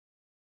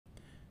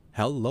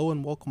Hello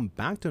and welcome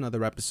back to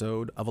another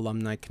episode of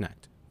Alumni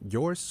Connect,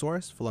 your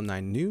source for alumni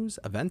news,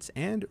 events,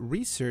 and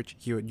research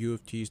here at U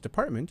of T's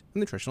Department of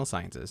Nutritional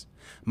Sciences.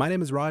 My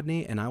name is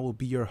Rodney and I will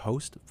be your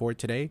host for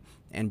today,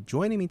 and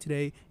joining me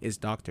today is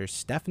Dr.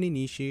 Stephanie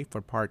Nishi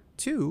for part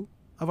 2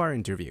 of our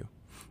interview.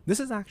 This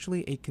is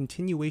actually a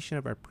continuation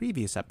of our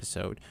previous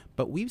episode,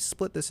 but we've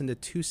split this into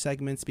two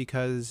segments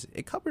because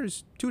it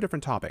covers two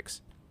different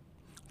topics.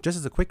 Just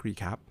as a quick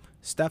recap,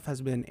 Steph has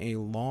been a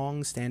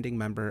long-standing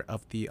member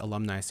of the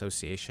Alumni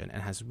Association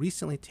and has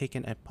recently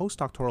taken a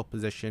postdoctoral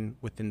position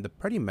within the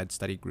PREDIMED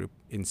study group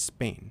in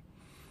Spain.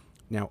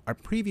 Now, our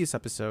previous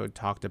episode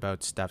talked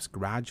about Steph's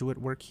graduate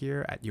work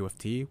here at U of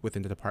T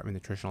within the Department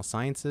of Nutritional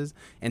Sciences,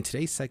 and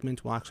today's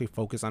segment will actually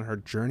focus on her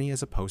journey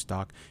as a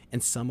postdoc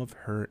and some of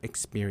her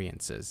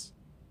experiences.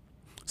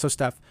 So,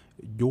 Steph,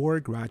 your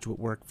graduate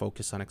work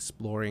focused on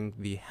exploring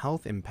the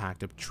health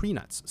impact of tree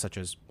nuts, such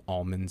as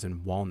almonds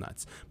and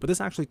walnuts, but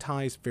this actually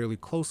ties fairly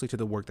closely to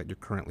the work that you're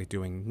currently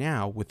doing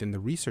now within the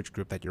research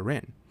group that you're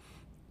in.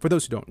 For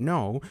those who don't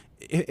know,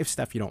 if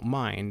Steph, you don't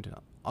mind,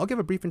 I'll give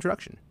a brief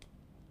introduction.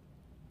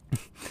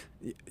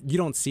 You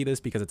don't see this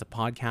because it's a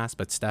podcast,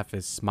 but Steph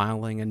is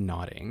smiling and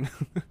nodding.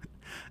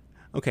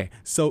 Okay,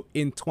 so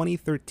in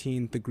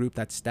 2013, the group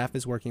that Steph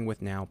is working with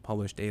now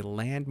published a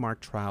landmark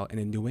trial in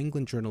a New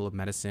England Journal of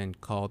Medicine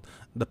called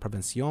the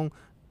Prevención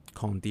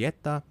con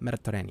Dieta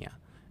Mediterránea.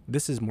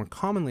 This is more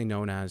commonly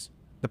known as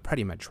the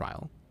PREDIMED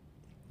trial.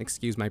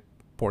 Excuse my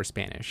poor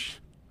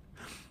Spanish.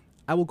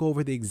 I will go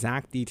over the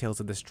exact details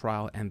of this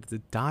trial and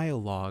the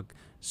dialogue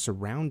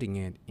surrounding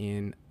it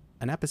in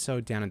an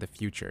episode down in the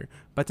future,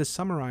 but to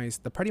summarize,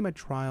 the PREDIMED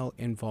trial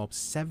involves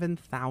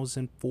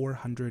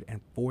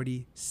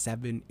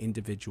 7,447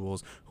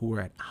 individuals who were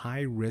at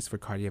high risk for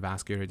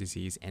cardiovascular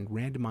disease and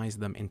randomized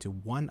them into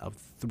one of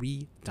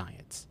three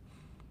diets.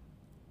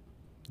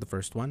 The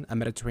first one, a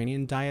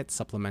Mediterranean diet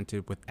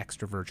supplemented with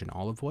extra virgin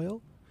olive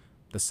oil.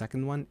 The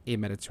second one, a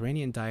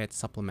Mediterranean diet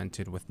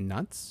supplemented with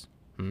nuts.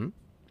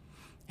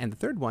 And the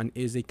third one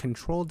is a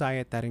control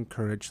diet that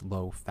encouraged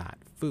low-fat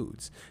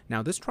foods.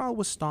 Now, this trial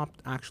was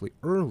stopped actually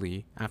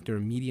early after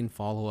a median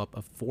follow-up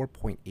of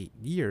 4.8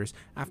 years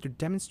after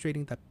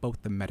demonstrating that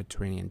both the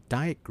Mediterranean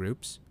diet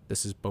groups,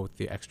 this is both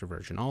the extra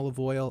virgin olive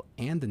oil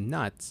and the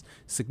nuts,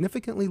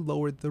 significantly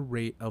lowered the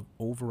rate of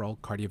overall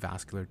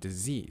cardiovascular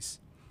disease.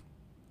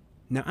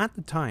 Now, at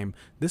the time,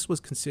 this was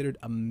considered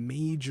a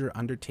major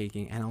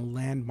undertaking and a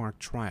landmark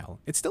trial.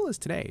 It still is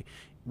today,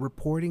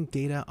 reporting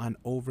data on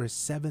over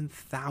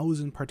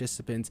 7,000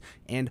 participants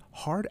and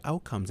hard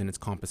outcomes in its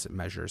composite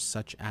measures,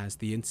 such as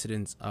the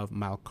incidence of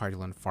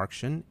myocardial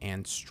infarction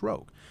and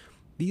stroke.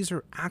 These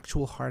are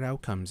actual hard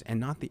outcomes and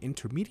not the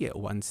intermediate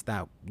ones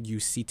that you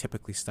see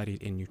typically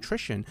studied in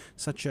nutrition,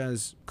 such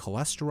as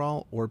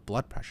cholesterol or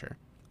blood pressure.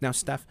 Now,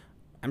 Steph,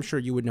 I'm sure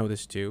you would know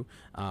this too,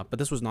 but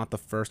this was not the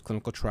first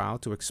clinical trial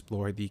to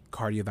explore the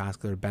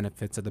cardiovascular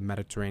benefits of the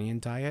Mediterranean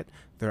diet.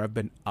 There have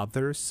been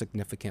other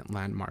significant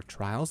landmark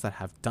trials that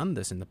have done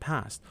this in the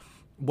past.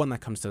 One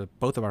that comes to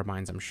both of our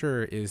minds, I'm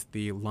sure, is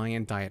the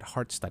Lion Diet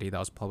Heart Study that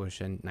was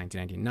published in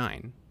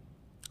 1999.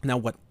 Now,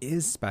 what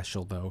is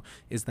special, though,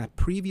 is that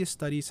previous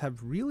studies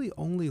have really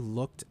only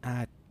looked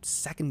at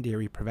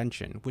secondary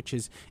prevention, which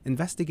is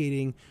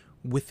investigating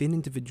within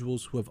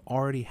individuals who have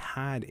already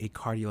had a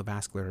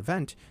cardiovascular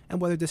event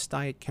and whether this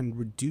diet can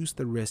reduce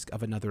the risk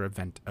of another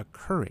event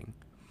occurring.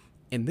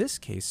 In this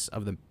case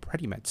of the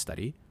PREDIMED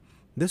study,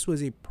 this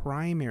was a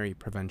primary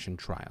prevention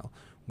trial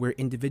where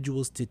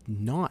individuals did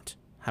not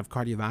have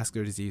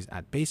cardiovascular disease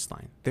at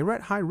baseline. They were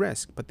at high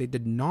risk, but they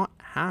did not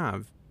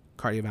have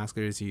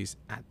cardiovascular disease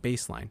at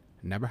baseline.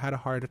 Never had a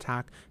heart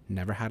attack,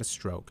 never had a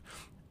stroke.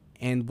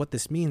 And what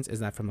this means is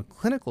that from a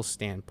clinical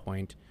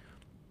standpoint,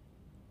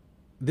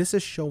 this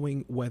is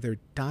showing whether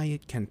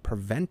diet can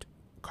prevent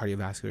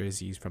cardiovascular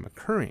disease from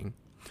occurring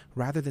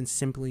rather than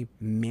simply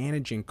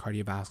managing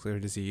cardiovascular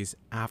disease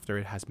after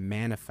it has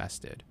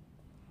manifested.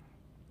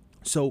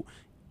 So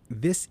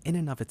this in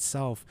and of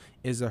itself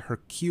is a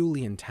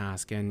Herculean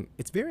task, and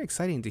it's very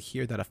exciting to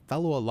hear that a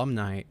fellow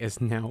alumni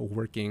is now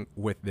working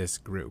with this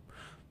group.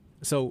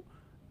 So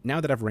now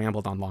that I've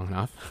rambled on long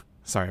enough,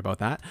 sorry about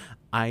that,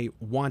 I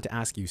want to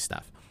ask you,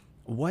 Steph,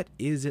 what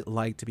is it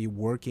like to be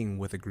working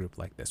with a group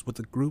like this, with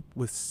a group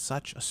with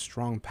such a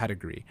strong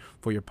pedigree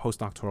for your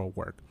postdoctoral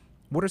work?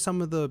 What are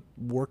some of the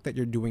work that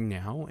you're doing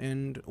now,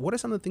 and what are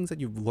some of the things that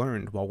you've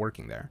learned while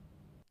working there?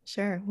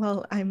 Sure.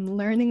 Well, I'm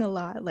learning a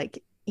lot,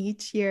 like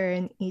each year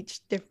in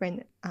each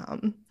different,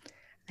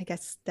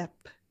 step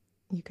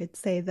you could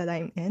say that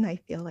I'm in. I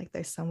feel like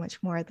there's so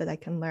much more that I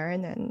can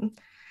learn and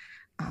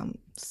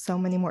so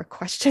many more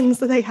questions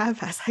that I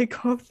have as I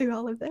go through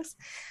all of this.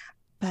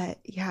 But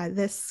yeah,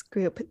 this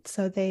group,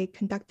 so they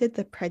conducted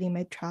the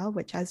PREDIMED trial,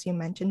 which, as you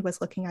mentioned,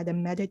 was looking at a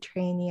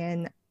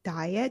Mediterranean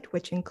diet,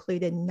 which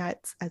included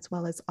nuts as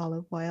well as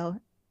olive oil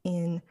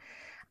in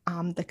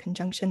the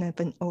conjunction of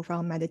an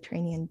overall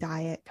Mediterranean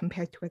diet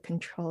compared to a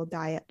control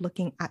diet,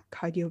 looking at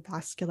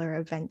cardiovascular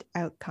event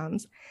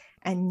outcomes.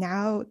 And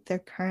now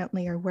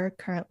we're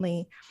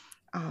currently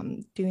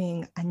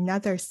doing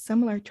another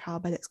similar trial,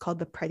 but it's called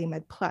the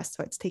PreadiMed Plus.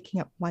 So it's taking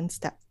it one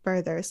step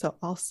further. So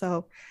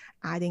also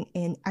adding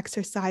in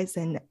exercise,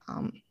 and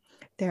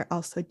they're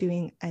also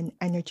doing an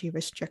energy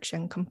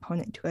restriction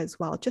component to it as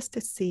well, just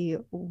to see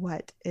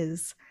what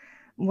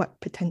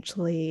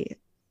potentially,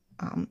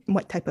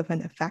 what type of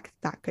an effect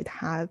that could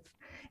have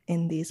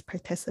in these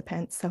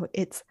participants. So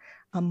it's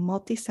a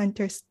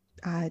multi-center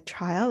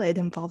trial. It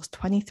involves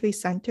 23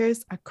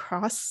 centers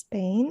across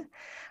Spain.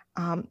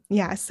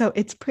 So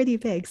it's pretty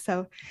big.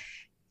 So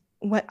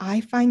what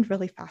I find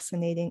really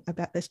fascinating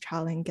about this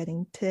trial and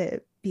getting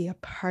to be a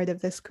part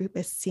of this group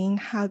is seeing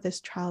how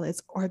this trial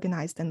is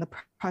organized and the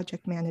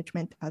project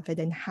management of it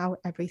and how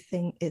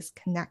everything is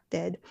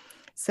connected.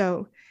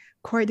 So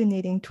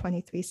coordinating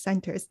 23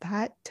 centers,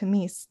 that to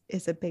me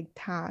is a big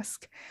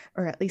task,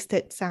 or at least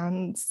it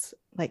sounds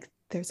like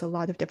there's a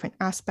lot of different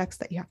aspects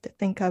that you have to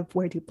think of.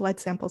 Where do blood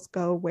samples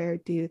go? Where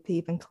do they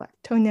even collect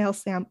toenail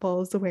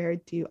samples? Where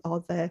do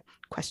all the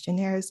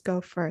questionnaires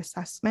go for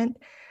assessment?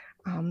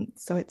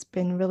 So it's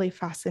been really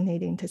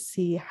fascinating to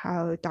see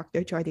how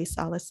Dr. Jordi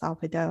Salas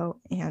Salvador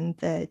and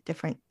the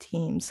different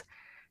teams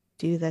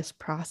do this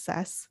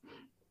process.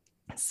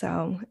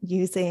 So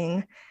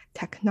using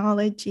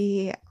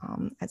technology,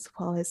 as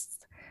well as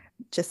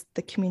just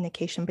the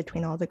communication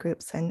between all the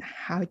groups, and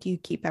how do you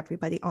keep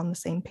everybody on the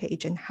same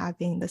page and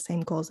having the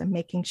same goals and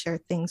making sure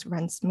things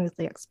run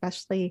smoothly,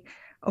 especially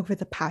over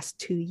the past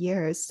 2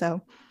 years.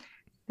 So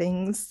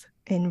things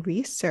in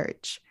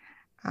research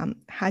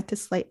had to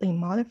slightly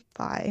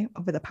modify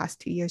over the past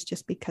 2 years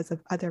just because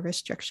of other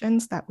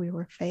restrictions that we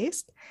were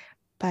faced.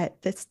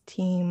 But this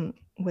team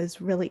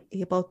was really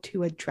able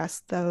to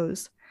address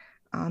those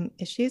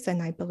issues.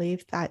 And I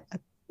believe that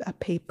a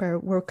paper,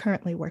 we're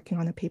currently working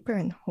on a paper,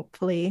 and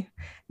hopefully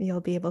you'll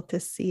be able to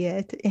see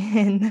it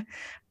in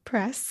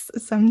press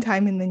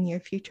sometime in the near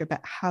future, but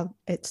how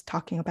it's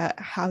talking about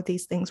how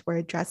these things were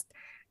addressed.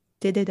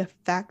 Did it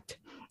affect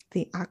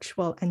the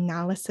actual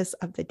analysis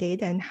of the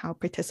data and how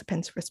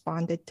participants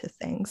responded to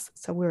things?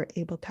 So we were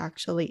able to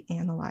actually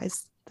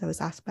analyze those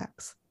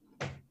aspects.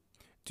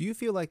 Do you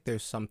feel like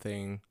there's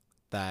something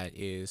that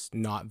is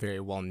not very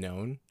well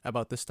known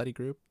about this study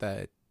group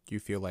that you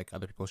feel like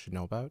other people should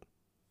know about?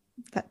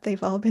 That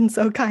they've all been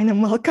so kind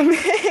and welcoming.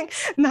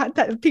 Not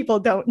that people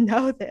don't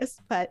know this,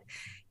 but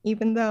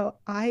even though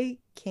I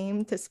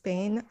came to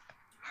Spain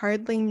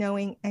hardly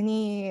knowing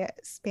any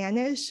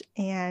Spanish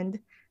and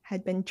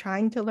had been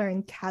trying to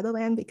learn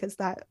Catalan because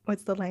that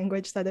was the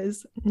language that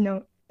is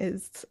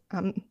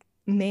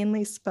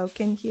mainly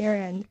spoken here,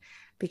 and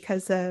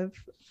because of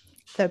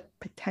the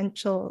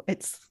potential,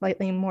 it's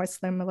slightly more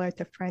similar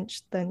to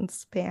French than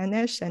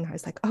Spanish. And I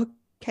was like,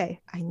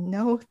 okay, I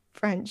know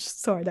French,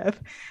 sort of.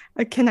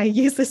 Can I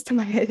use this to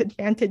my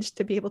advantage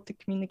to be able to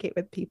communicate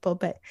with people?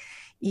 But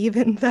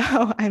even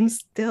though I'm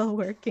still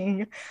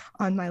working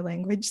on my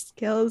language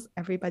skills,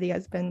 everybody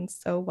has been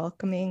so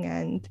welcoming,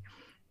 and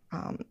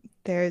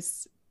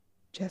there's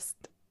just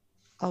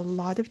a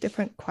lot of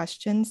different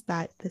questions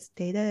that this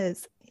data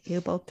is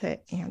able to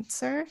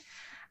answer.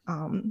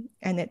 And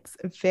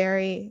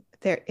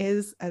there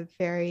is a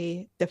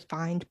very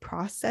defined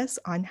process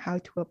on how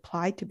to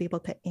apply to be able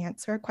to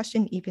answer a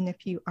question. Even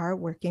if you are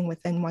working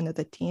within one of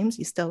the teams,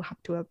 you still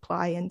have to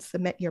apply and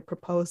submit your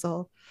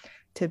proposal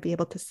to be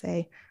able to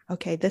say,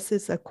 okay, this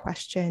is a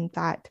question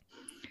that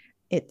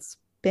it's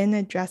been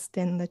addressed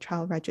in the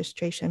trial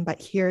registration,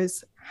 but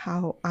here's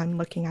how I'm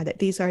looking at it.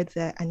 These are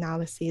the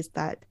analyses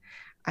that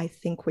I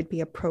think would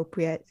be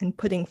appropriate, and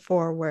putting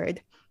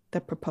forward the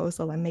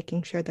proposal and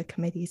making sure the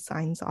committee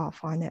signs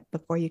off on it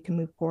before you can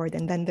move forward.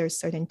 And then there's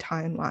certain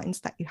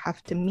timelines that you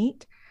have to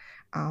meet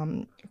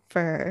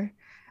for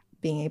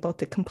being able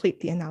to complete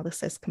the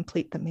analysis,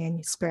 complete the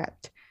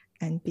manuscript,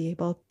 and be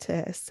able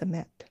to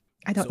submit.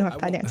 I don't know if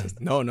that answers.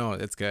 No,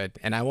 it's good.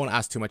 And I won't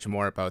ask too much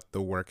more about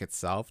the work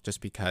itself,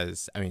 just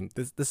because, I mean,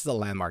 this is a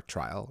landmark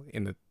trial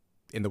in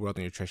the world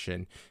of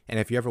nutrition. And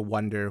if you ever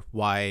wonder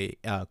why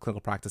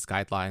clinical practice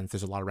guidelines,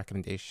 there's a lot of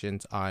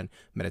recommendations on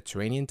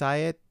Mediterranean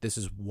diet, this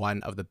is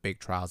one of the big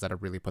trials that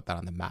have really put that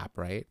on the map,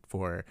 right?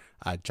 For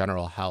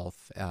general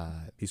health,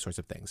 these sorts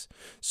of things.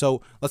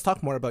 So let's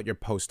talk more about your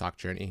postdoc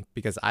journey,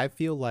 because I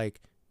feel like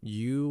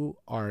you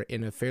are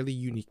in a fairly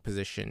unique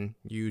position.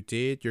 You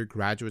did your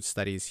graduate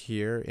studies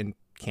here in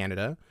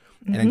Canada,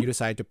 and then you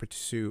decided to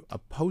pursue a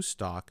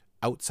postdoc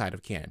outside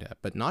of Canada,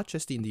 but not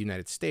just in the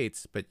United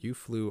States, but you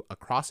flew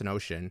across an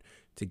ocean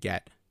to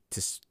get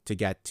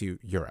to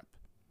Europe.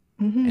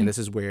 And this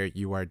is where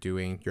you are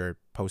doing your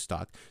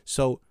postdoc.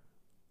 So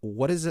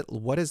what is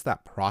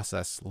that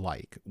process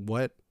like?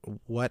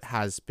 What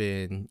has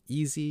been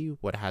easy?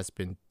 What has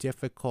been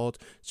difficult?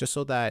 Just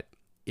so that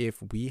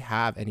if we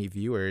have any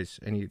viewers,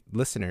 any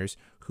listeners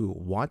who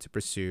want to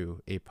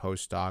pursue a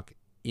postdoc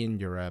in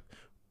Europe,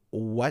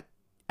 what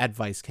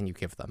advice can you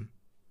give them?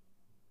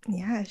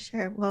 Yeah,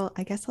 sure. Well,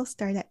 I guess I'll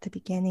start at the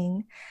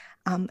beginning.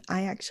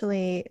 I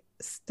actually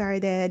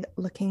started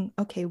looking,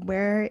 okay,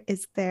 where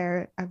is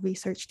there a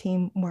research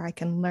team where I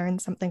can learn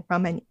something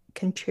from? And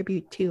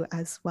contribute to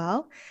as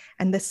well.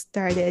 And this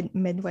started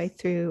midway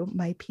through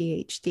my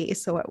PhD.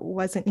 So it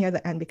wasn't near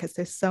the end because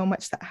there's so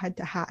much that had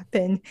to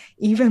happen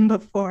even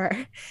before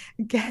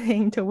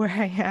getting to where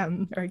I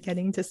am or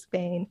getting to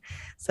Spain.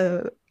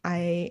 So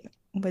I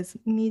was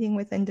meeting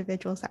with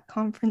individuals at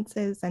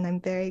conferences, and I'm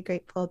very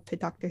grateful to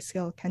Dr.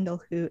 Cyril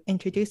Kendall, who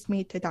introduced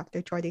me to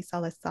Dr. Jordi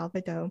Salas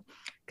Salvador,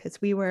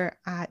 because we were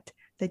at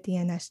the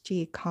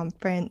DNSG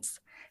conference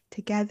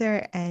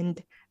together.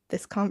 And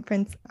this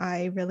conference,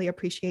 I really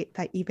appreciate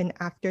that even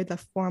after the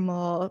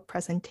formal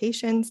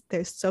presentations,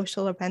 there's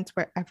social events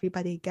where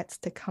everybody gets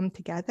to come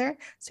together.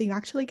 So you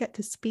actually get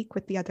to speak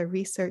with the other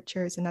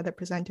researchers and other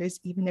presenters,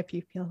 even if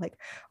you feel like,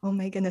 oh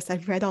my goodness,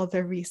 I've read all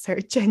their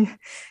research, and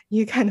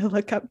you kind of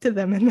look up to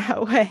them in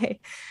that way.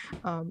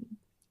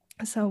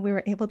 So we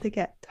were able to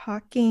get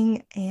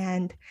talking,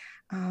 and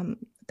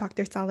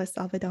Dr. Salas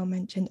Salvador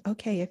mentioned,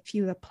 okay, if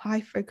you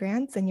apply for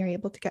grants and you're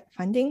able to get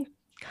funding,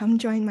 come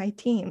join my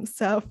team.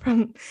 So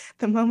from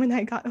the moment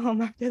I got home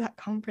after that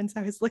conference,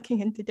 I was looking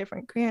into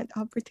different grant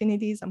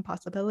opportunities and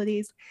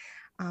possibilities.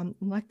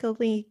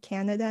 Luckily,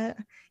 Canada,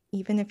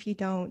 even if you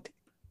don't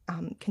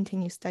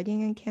continue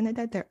studying in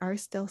Canada, there are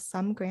still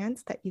some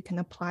grants that you can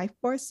apply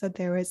for. So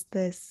there is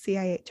the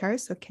CIHR,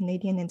 so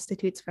Canadian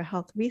Institutes for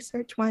Health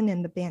Research one,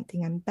 and the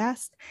Banting and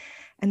Best.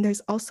 And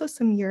there's also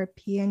some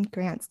European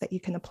grants that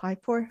you can apply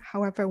for.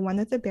 However, one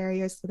of the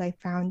barriers that I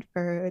found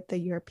for the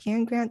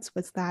European grants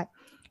was that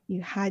you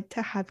had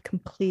to have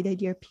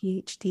completed your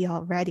PhD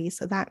already.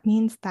 So that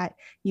means that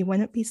you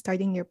wouldn't be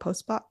starting your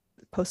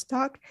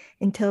postdoc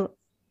until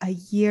a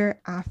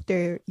year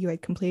after you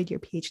had completed your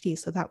PhD.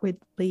 So that would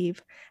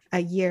leave a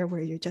year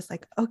where you're just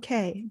like,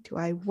 okay, do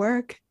I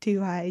work?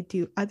 Do I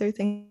do other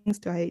things?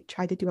 Do I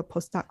try to do a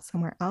postdoc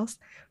somewhere else?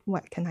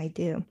 What can I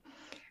do?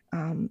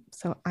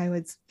 So I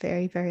was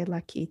very, very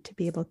lucky to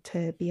be able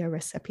to be a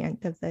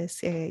recipient of the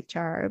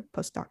CIHR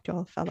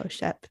postdoctoral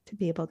fellowship, to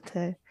be able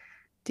to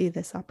do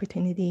this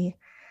opportunity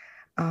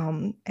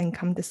and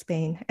come to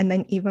Spain. And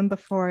then even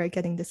before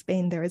getting to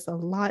Spain, there was a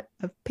lot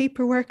of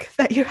paperwork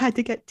that you had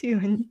to get to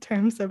in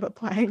terms of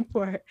applying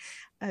for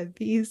a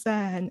visa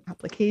and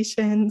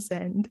applications,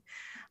 and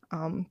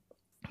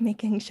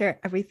making sure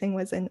everything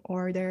was in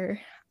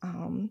order.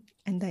 And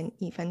then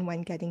even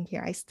when getting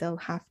here, I still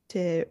have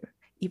to,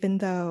 even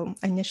though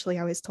initially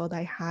I was told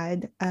I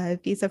had a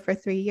visa for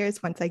 3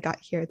 years, once I got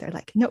here, they're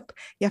like, nope,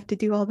 you have to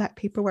do all that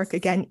paperwork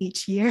again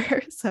each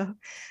year. So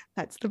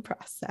that's the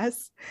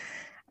process.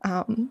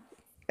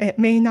 It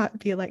may not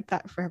be like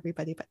that for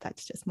everybody, but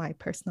that's just my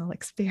personal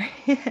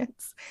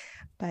experience.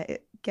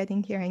 But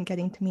getting here and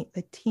getting to meet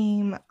the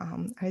team,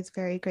 I was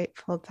very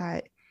grateful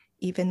that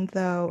even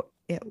though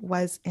it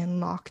was in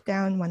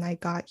lockdown when I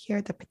got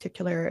here, the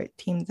particular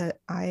team that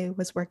I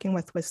was working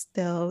with was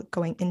still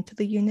going into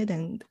the unit,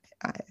 and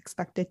I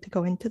expected to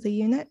go into the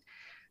unit.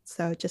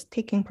 So just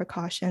taking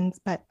precautions,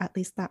 but at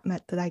least that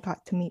meant that I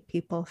got to meet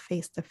people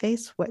face to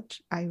face,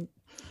 which I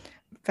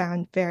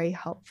found very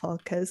helpful,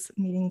 because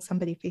meeting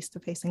somebody face to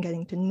face and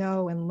getting to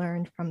know and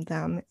learn from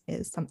them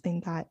is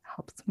something that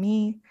helps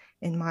me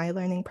in my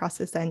learning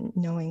process, and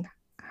knowing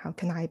how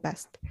can I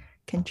best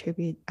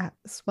contribute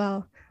as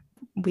well.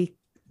 We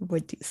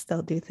would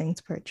still do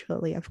things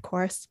virtually, of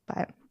course,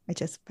 but I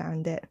just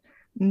found it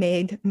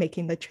made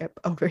making the trip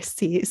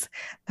overseas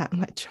that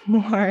much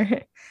more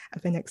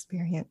of an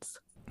experience.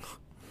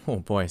 Oh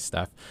boy,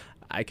 Steph,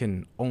 I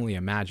can only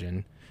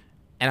imagine.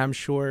 And I'm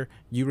sure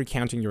you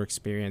recounting your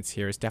experience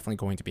here is definitely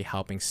going to be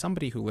helping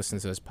somebody who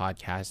listens to this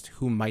podcast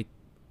who might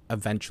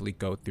eventually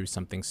go through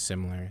something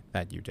similar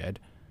that you did.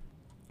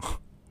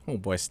 Oh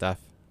boy,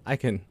 Steph, I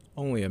can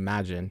only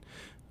imagine.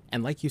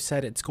 And like you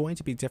said, it's going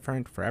to be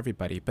different for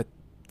everybody, but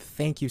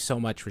thank you so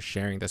much for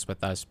sharing this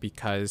with us,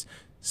 because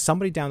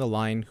somebody down the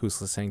line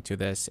who's listening to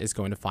this is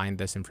going to find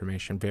this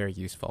information very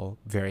useful,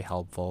 very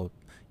helpful.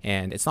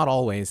 And it's not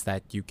always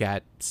that you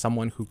get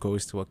someone who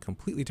goes to a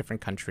completely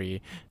different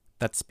country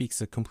that speaks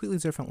a completely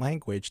different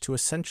language to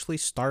essentially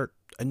start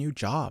a new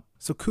job.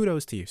 So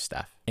kudos to you,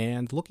 Steph.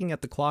 And looking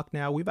at the clock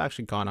now, we've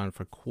actually gone on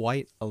for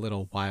quite a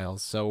little while,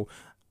 so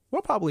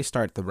we'll probably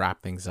start to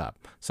wrap things up.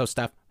 So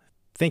Steph,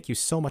 thank you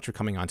so much for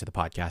coming on to the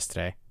podcast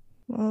today.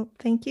 Well,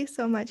 thank you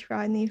so much,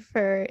 Rodney,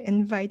 for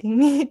inviting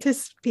me to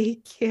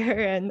speak here.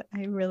 And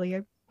I really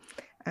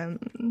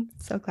am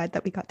so glad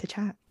that we got to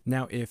chat.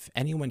 Now, if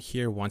anyone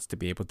here wants to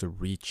be able to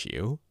reach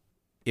you,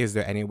 is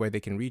there any way they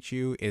can reach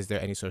you? Is there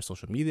any sort of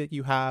social media that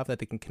you have that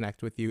they can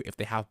connect with you if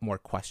they have more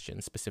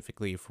questions,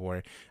 specifically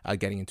for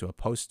getting into a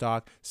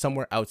postdoc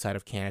somewhere outside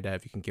of Canada?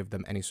 If you can give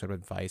them any sort of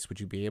advice, would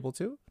you be able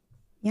to?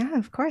 Yeah,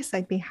 of course,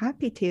 I'd be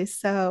happy to.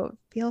 So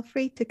feel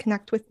free to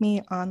connect with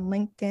me on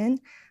LinkedIn.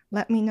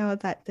 Let me know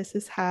that this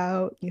is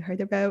how you heard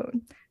about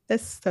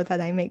this, so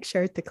that I make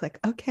sure to click,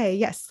 okay,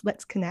 yes,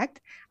 let's connect.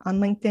 On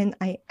LinkedIn,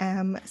 I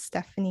am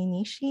Stephanie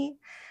Nishi.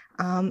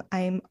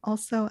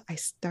 I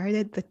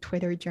started the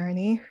Twitter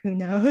journey. Who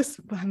knows?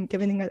 I'm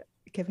giving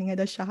it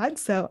a shot.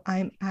 So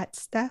I'm at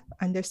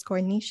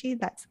Steph_Nishi.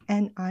 That's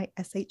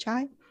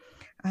NISHI.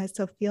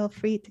 So feel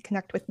free to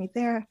connect with me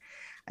there.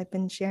 I've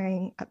been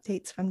sharing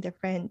updates from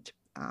different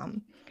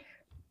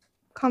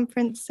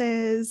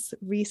conferences,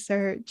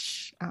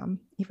 research,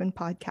 even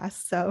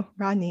podcasts. So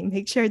Rodney,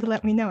 make sure to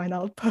let me know and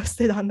I'll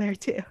post it on there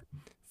too.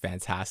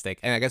 Fantastic.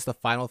 And I guess the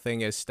final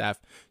thing is,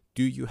 Steph,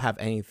 do you have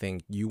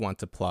anything you want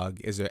to plug?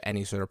 Is there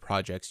any sort of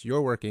projects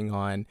you're working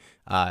on,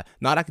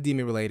 not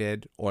academia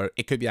related, or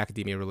it could be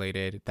academia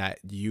related, that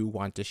you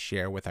want to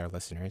share with our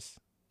listeners?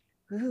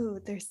 Ooh,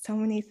 there's so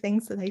many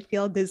things that I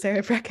feel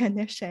deserve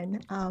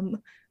recognition.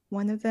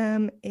 One of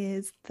them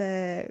is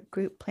the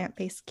group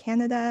Plant-Based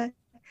Canada.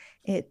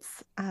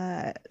 It's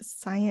a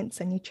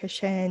science and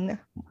nutrition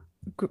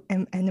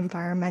and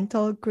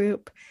environmental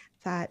group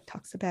that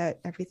talks about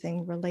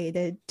everything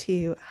related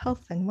to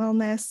health and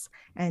wellness.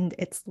 And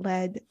it's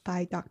led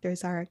by Dr.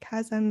 Zara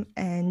Kazem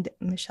and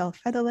Michelle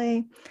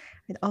Fedele.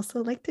 I'd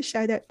also like to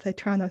shout out the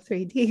Toronto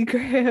 3D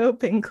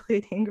group,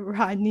 including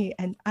Rodney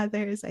and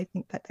others. I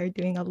think that they're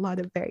doing a lot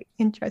of very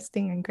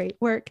interesting and great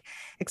work,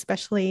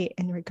 especially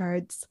in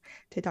regards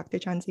to Dr.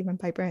 John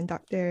Ziebenpiper and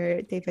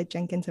Dr. David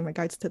Jenkins in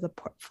regards to the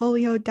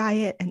portfolio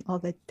diet and all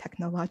the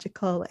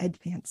technological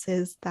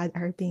advances that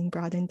are being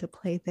brought into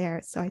play there.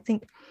 So I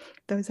think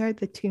those are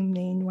the two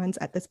main ones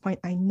at this point.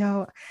 I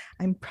know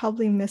I'm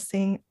probably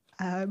missing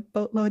a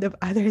boatload of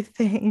other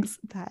things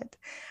that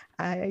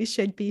I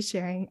should be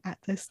sharing at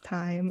this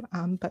time,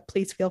 but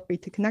please feel free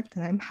to connect,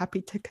 and I'm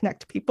happy to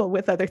connect people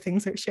with other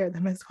things or share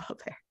them as well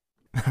there.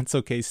 That's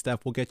okay,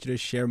 Steph. We'll get you to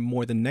share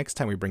more the next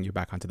time we bring you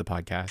back onto the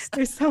podcast.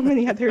 There's so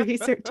many other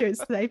researchers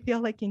that I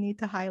feel like you need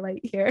to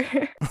highlight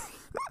here.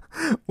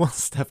 Well,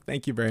 Steph,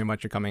 thank you very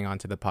much for coming on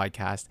to the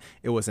podcast.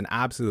 It was an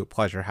absolute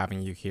pleasure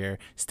having you here,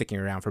 sticking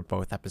around for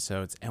both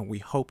episodes, and we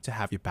hope to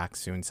have you back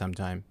soon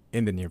sometime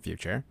in the near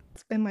future.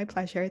 It's been my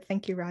pleasure.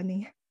 Thank you,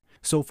 Rodney.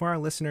 So for our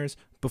listeners,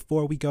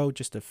 before we go,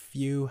 just a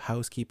few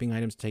housekeeping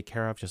items to take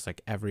care of, just like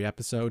every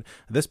episode.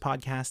 This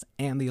podcast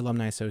and the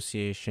Alumni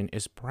Association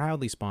is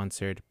proudly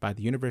sponsored by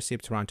the University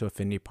of Toronto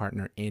Affinity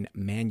Partner in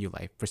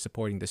Manulife for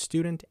supporting the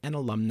student and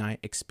alumni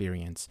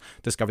experience.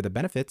 Discover the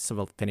benefits of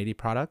Affinity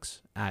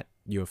products at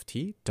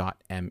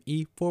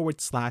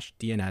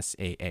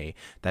uft.me/DNSAA.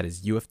 That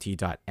is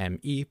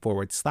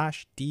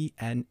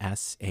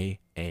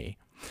uft.me/DNSAA.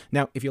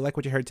 Now, if you like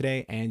what you heard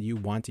today and you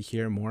want to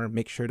hear more,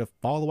 make sure to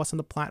follow us on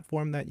the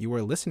platform that you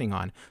are listening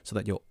on so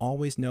that you'll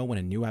always know when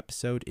a new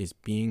episode is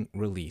being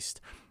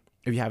released.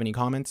 If you have any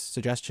comments,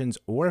 suggestions,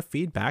 or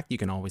feedback, you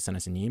can always send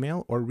us an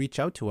email or reach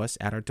out to us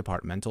at our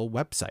departmental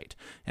website.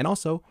 And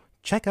also,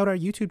 check out our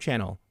YouTube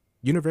channel,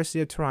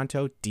 University of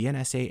Toronto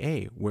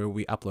DNSAA, where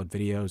we upload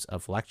videos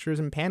of lectures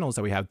and panels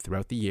that we have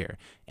throughout the year.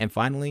 And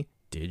finally,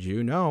 did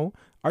you know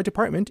our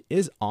department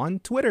is on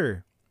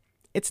Twitter?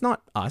 It's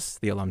not us,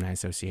 the Alumni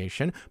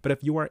Association, but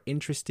if you are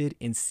interested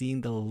in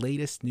seeing the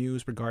latest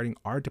news regarding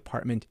our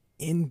department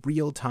in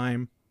real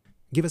time,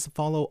 give us a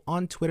follow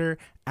on Twitter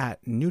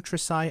at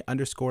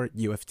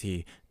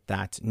NutriSci_UFT.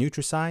 That's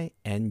NutriSci,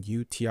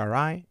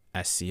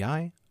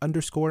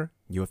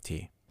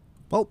 NutriSci_UFT.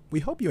 Well, we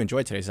hope you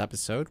enjoyed today's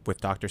episode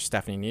with Dr.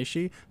 Stephanie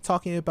Nishi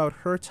talking about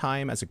her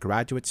time as a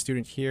graduate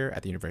student here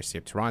at the University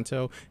of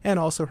Toronto and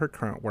also her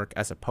current work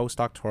as a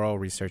postdoctoral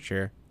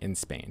researcher in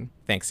Spain.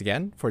 Thanks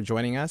again for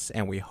joining us,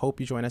 and we hope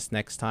you join us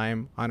next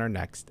time on our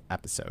next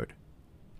episode.